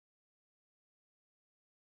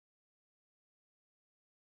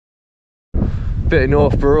Bit of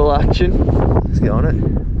North Barule action. Let's get on it.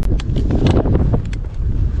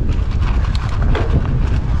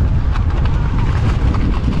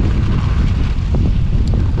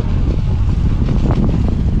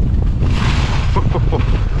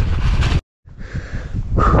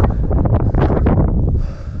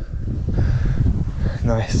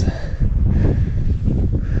 Nice.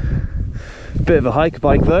 Bit of a hike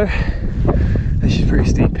bike though. This is pretty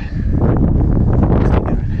steep.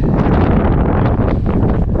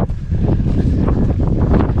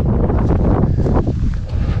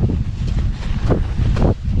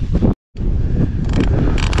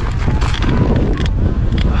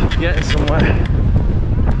 Getting somewhere.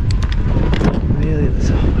 Nearly at the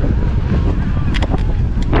top.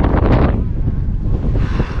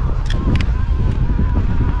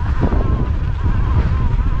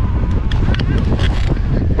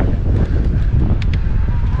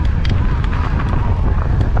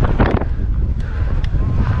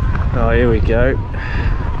 Oh, here we go.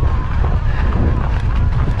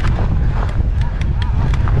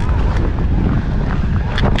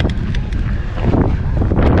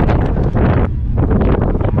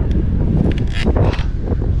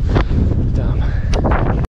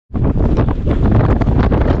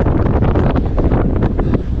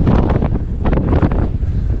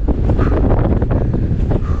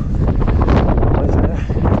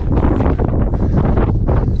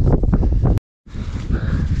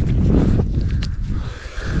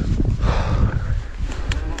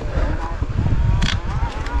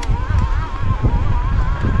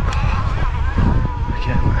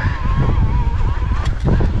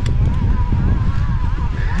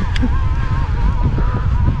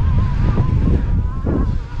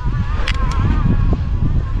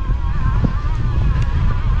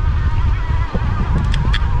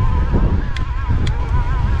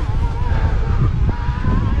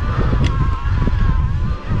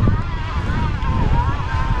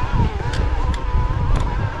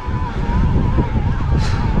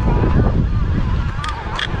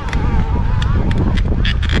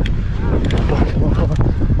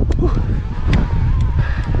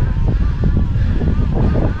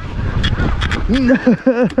 No!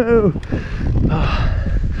 Oh,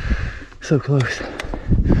 so close.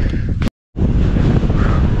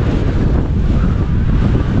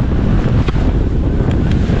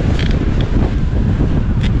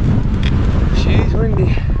 She's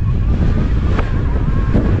windy.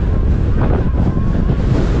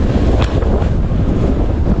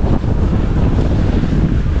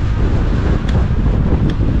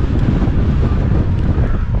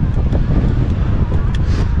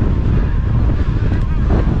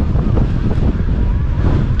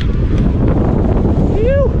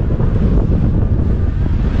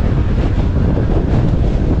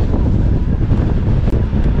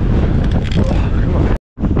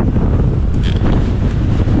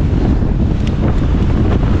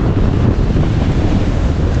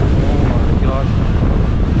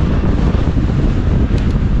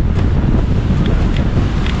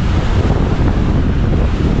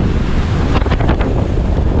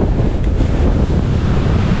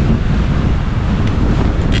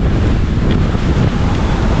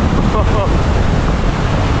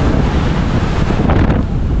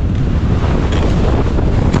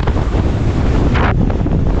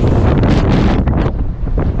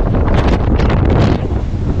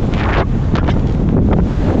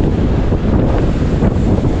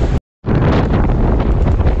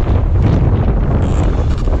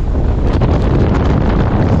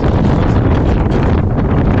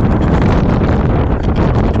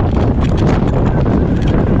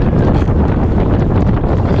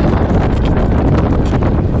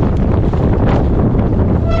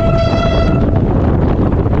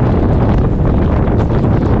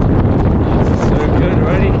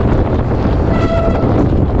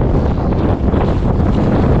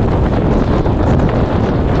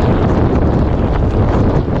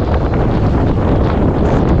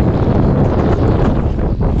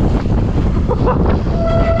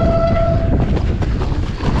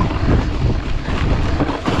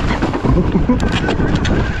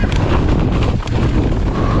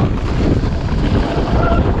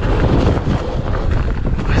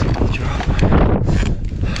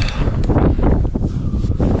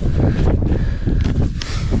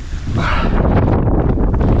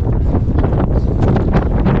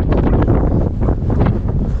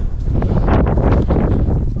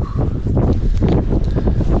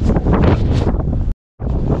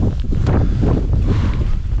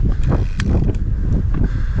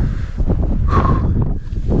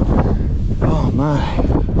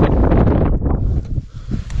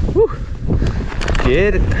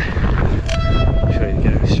 Get it.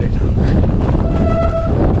 go straight down there.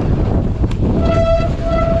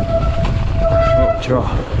 Oh,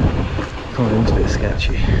 drop. Coming into a bit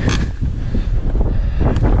sketchy.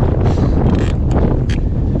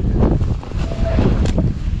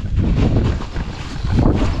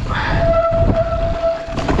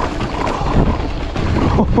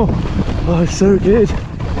 Oh, it's so good.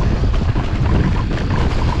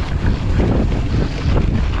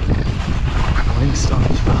 Wind start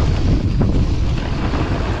as well.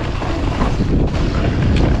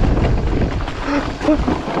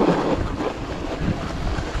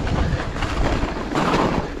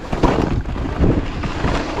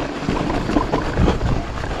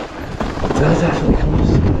 That definitely comes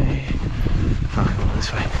to me. Ah, come on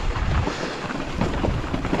this way.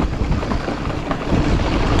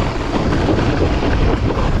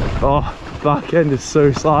 Oh, back end is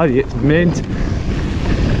so slidey, it's mint.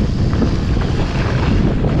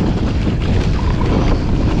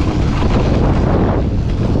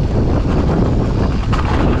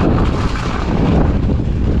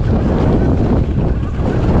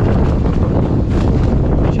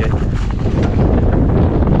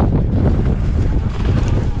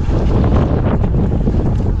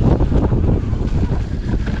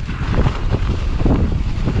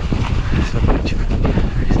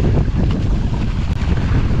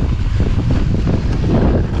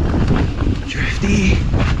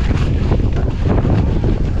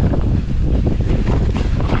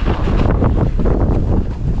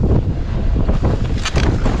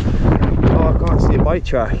 Bike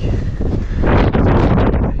track.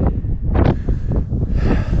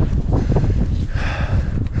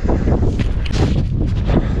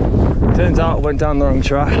 Turns out I went down the wrong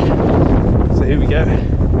track, so here we go,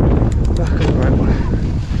 back on the right one.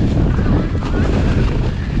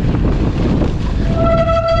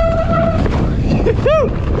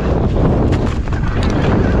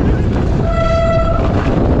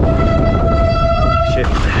 Shit,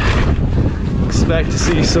 expect to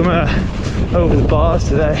see some over the bars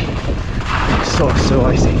today. So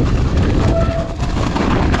icy. Alright.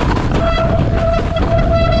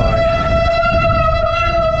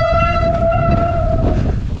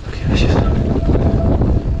 Okay, let's just...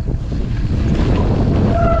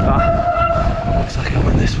 looks like I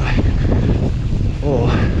went this way. Or...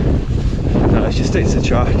 no, let's just stick to the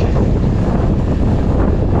track.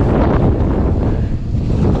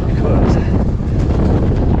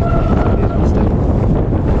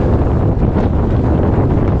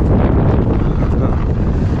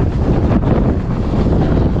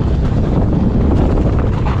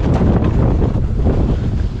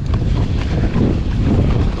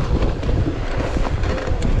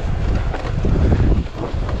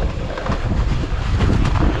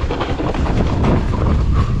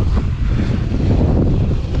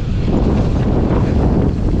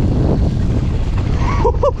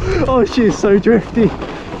 Oh, she is so drifty.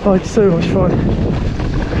 Oh, it's so much fun.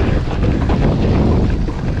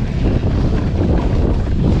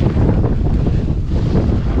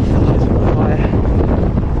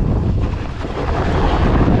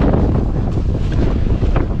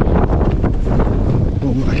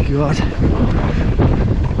 Oh my god.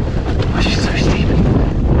 Oh, she's so steep.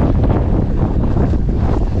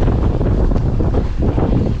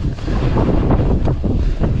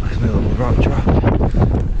 There's my little rock drop.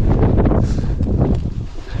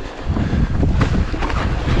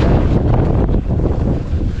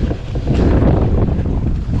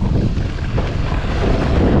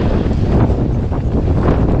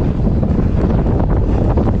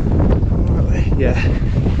 Yeah,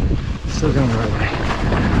 still going the right way.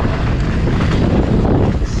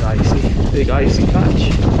 It's icy, big icy patch.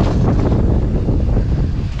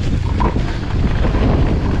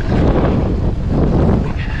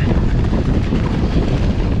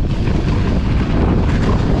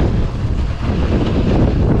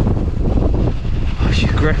 Oh,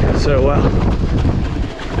 she's gripping so well.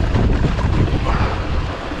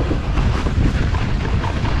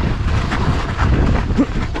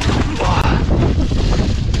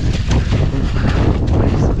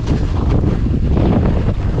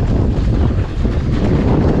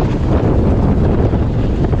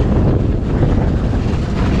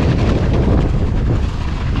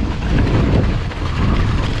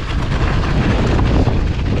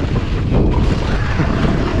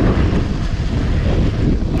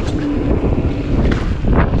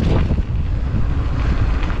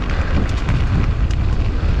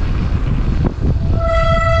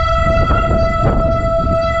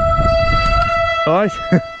 Alright.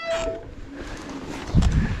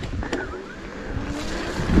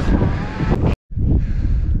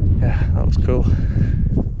 Yeah, that was cool.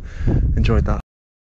 Enjoyed that.